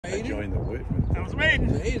Enjoying the Whitman. That was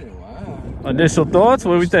maiden. Wow. Initial thoughts?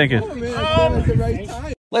 What are we thinking? Oh, man, at the right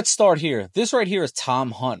time. Let's start here. This right here is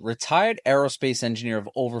Tom Hunt, retired aerospace engineer of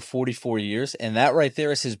over 44 years, and that right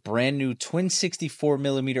there is his brand new twin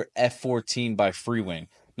 64mm F-14 by Freewing.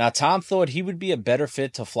 Now, Tom thought he would be a better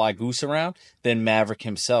fit to fly Goose around than Maverick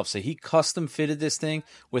himself, so he custom fitted this thing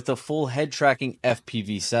with a full head tracking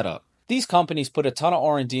FPV setup. These companies put a ton of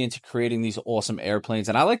R&D into creating these awesome airplanes,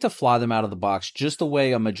 and I like to fly them out of the box just the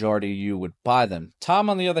way a majority of you would buy them. Tom,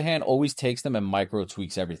 on the other hand, always takes them and micro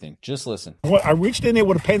tweaks everything. Just listen. I reached in there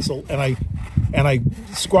with a pencil and I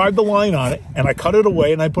scribed the line on it and I cut it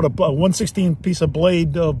away and I put a 1/16 piece of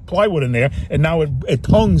blade plywood in there, and now it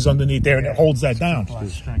tongues underneath there and it holds that down.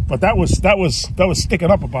 But that was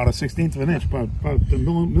sticking up about a 1/16 of an inch, about a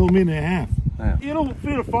millimeter and a half. Yeah. It'll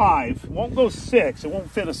fit a 5. It won't go 6. It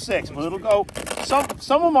won't fit a 6, but it'll go.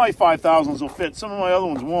 Some of my 5000s will fit. Some of my other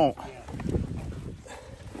ones won't.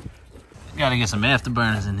 Gotta get some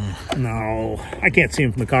afterburners in here. No, I can't see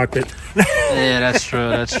them from the cockpit. Yeah, that's true.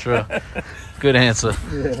 That's true. Good answer.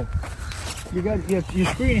 Yeah. You got your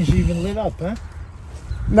screen is even lit up, huh?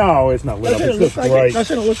 No, it's not lit up. It's just bright.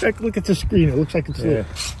 Doesn't it look like? Look at the screen. It looks like it's lit.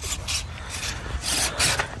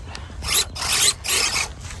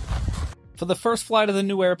 For the first flight of the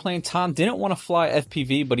new airplane, Tom didn't want to fly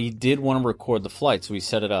FPV, but he did want to record the flight, so he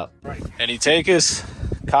set it up. Right. Any takers?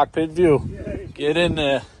 Cockpit view. Get in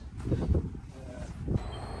there.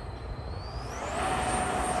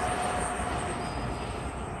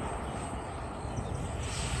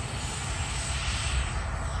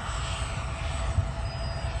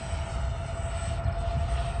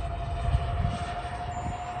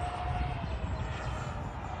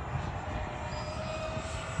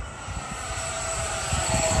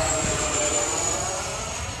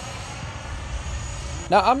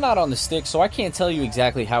 Now, I'm not on the stick, so I can't tell you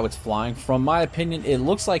exactly how it's flying. From my opinion, it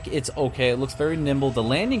looks like it's okay. It looks very nimble. The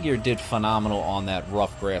landing gear did phenomenal on that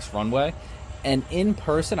rough grass runway. And in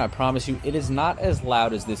person, I promise you, it is not as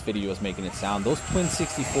loud as this video is making it sound. Those twin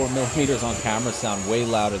 64mm on camera sound way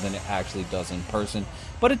louder than it actually does in person.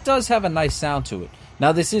 But it does have a nice sound to it.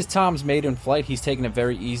 Now, this is Tom's maiden flight. He's taking it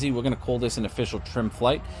very easy. We're going to call this an official trim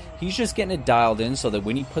flight. He's just getting it dialed in so that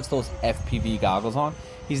when he puts those FPV goggles on,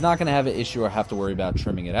 he's not going to have an issue or have to worry about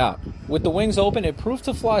trimming it out. With the wings open, it proved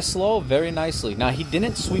to fly slow very nicely. Now, he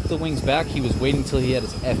didn't sweep the wings back. He was waiting till he had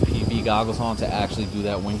his FPV goggles on to actually do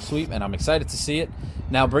that wing sweep, and I'm excited to see it.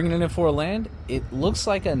 Now, bringing it in for a land, it looks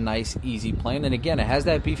like a nice, easy plane. And again, it has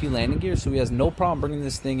that beefy landing gear, so he has no problem bringing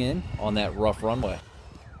this thing in on that rough runway.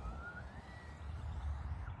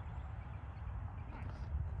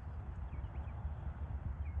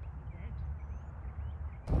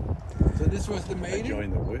 So this was the maiden?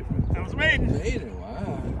 Enjoying the Whitman. That was maiden. Maiden,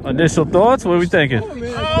 wow. Initial thoughts? What are we thinking? Oh,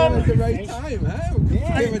 man, at the right time,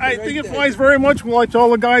 huh? I think it flies very much like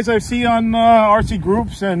all the guys I see on RC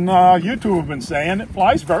groups and YouTube have been saying. It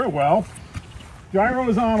flies very well. Gyro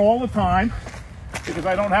is on all the time because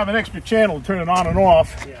I don't have an extra channel to turn it on and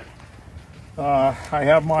off. I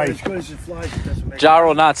have my... As good as it flies, it doesn't make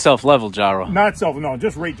Gyro, not self-level gyro. Not self, no,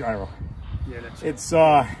 just rate gyro. Yeah, that's It's,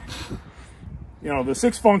 you know, the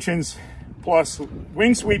 6 functions plus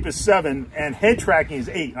wing sweep is 7 and head tracking is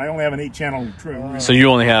 8. I only have an 8-channel trim. So you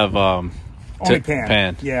only have only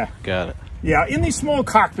pan. Yeah. Got it. Yeah, in these small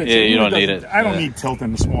cockpits. Yeah, you don't need it. I don't need tilt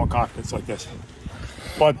in the small cockpits like this.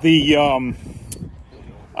 But the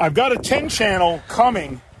I've got a 10-channel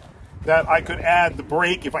coming that I could add the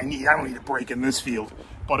brake if I need. I don't need a brake in this field,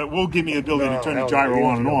 but it will give me the ability to turn the gyro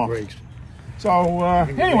on and off. So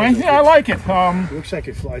anyway, yeah, I like it. It looks like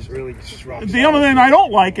it flies really strong. The only thing I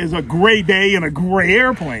don't like is a gray day and a gray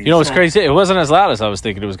airplane. You know what's crazy? It wasn't as loud as I was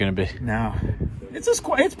thinking it was going to be. No.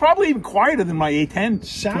 It's probably even quieter than my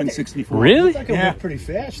A10 Twin 64. Really? It went pretty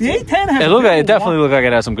fast. The A10 has it definitely looked like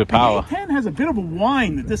it has some good power. The A10 has a bit of a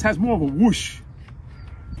whine that this has more of a whoosh.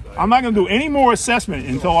 I'm not going to do any more assessment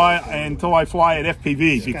until I fly at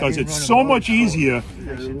FPV because it's so much easier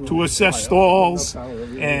to assess stalls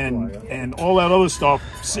and all that other stuff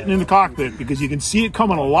sitting in the cockpit because you can see it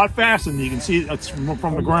coming a lot faster than you can see it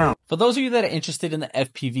from the ground. For those of you that are interested in the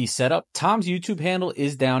FPV setup, Tom's YouTube handle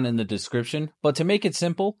is down in the description. But to make it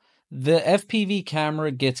simple, the FPV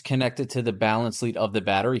camera gets connected to the balance lead of the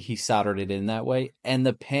battery. He soldered it in that way. And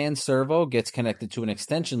the pan servo gets connected to an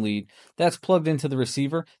extension lead that's plugged into the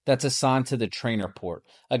receiver that's assigned to the trainer port.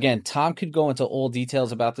 Again, Tom could go into all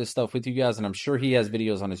details about this stuff with you guys, and I'm sure he has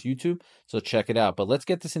videos on his YouTube, so check it out. But let's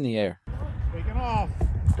get this in the air. Taking off.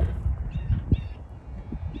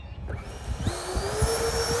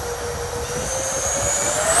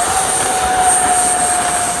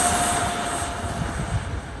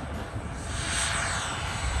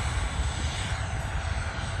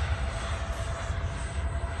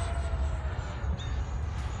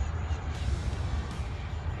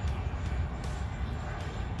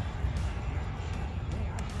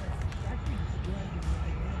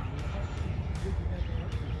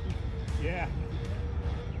 Yeah.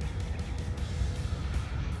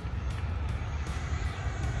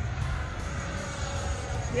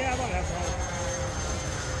 Yeah, about that probably.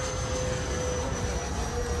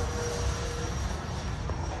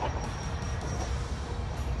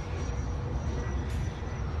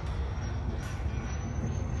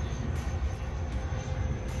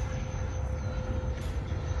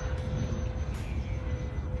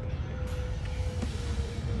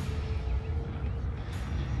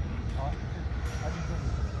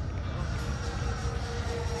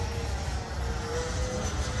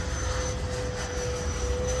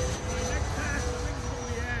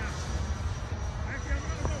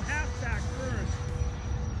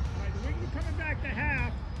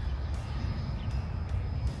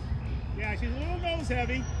 Yeah, she's a little nose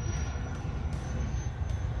heavy.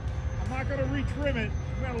 I'm not going to retrim it.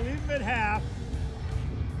 I'm going to leave them at half.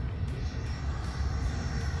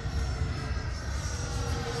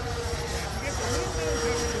 Yeah, she gets a little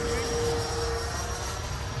nose heavy.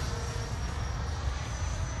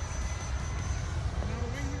 Now the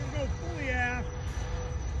wings are going to go fully aft.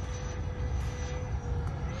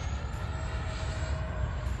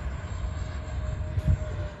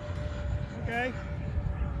 Okay.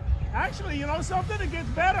 Actually, you know something? It gets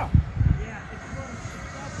better. Yeah, it's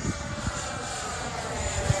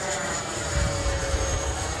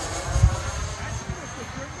actually, if the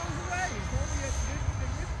trim goes away, it's only at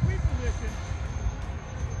mid-sweep position.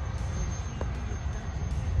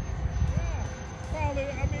 Yeah. Well,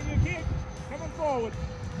 I mean, you can't, coming forward,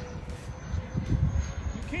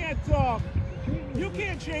 you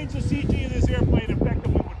can't change the CG of this airplane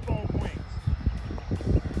effectively with foam wings.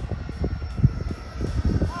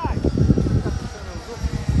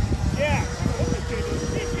 Yeah, look at this. The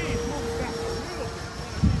CG is moving back a little bit.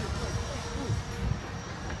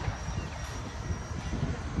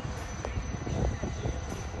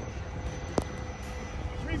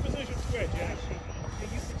 Three position switch, yeah. You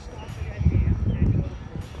can stop it at the end and go to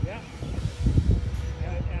full. Yeah.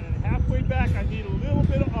 And halfway back, I need a little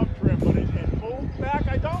bit of up trim, but and full back,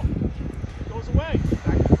 I don't. It goes away.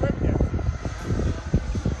 Back to trim again.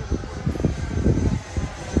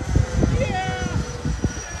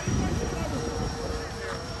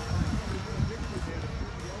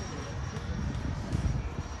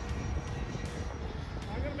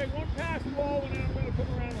 Make one pass wall and then I'm going to come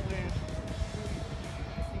around and land.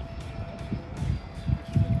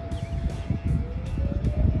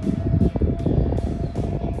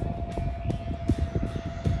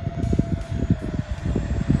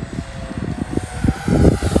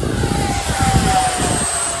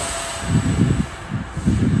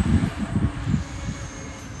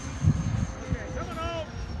 Okay, coming home.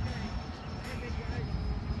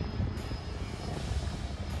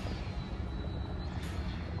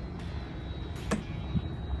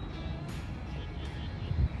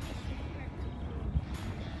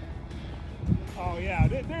 Oh yeah,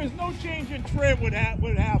 there's no change in trim with half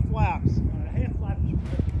flaps. Half flaps.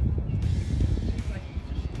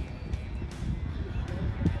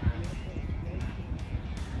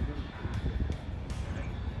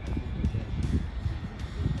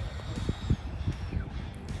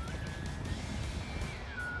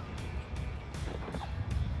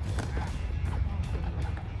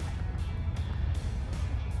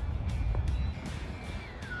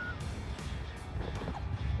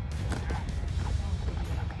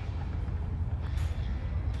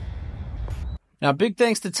 Now, big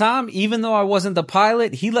thanks to Tom. Even though I wasn't the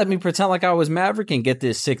pilot, he let me pretend like I was Maverick and get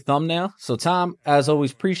this sick thumbnail. So, Tom, as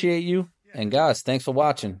always, appreciate you. And guys, thanks for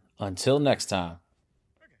watching. Until next time.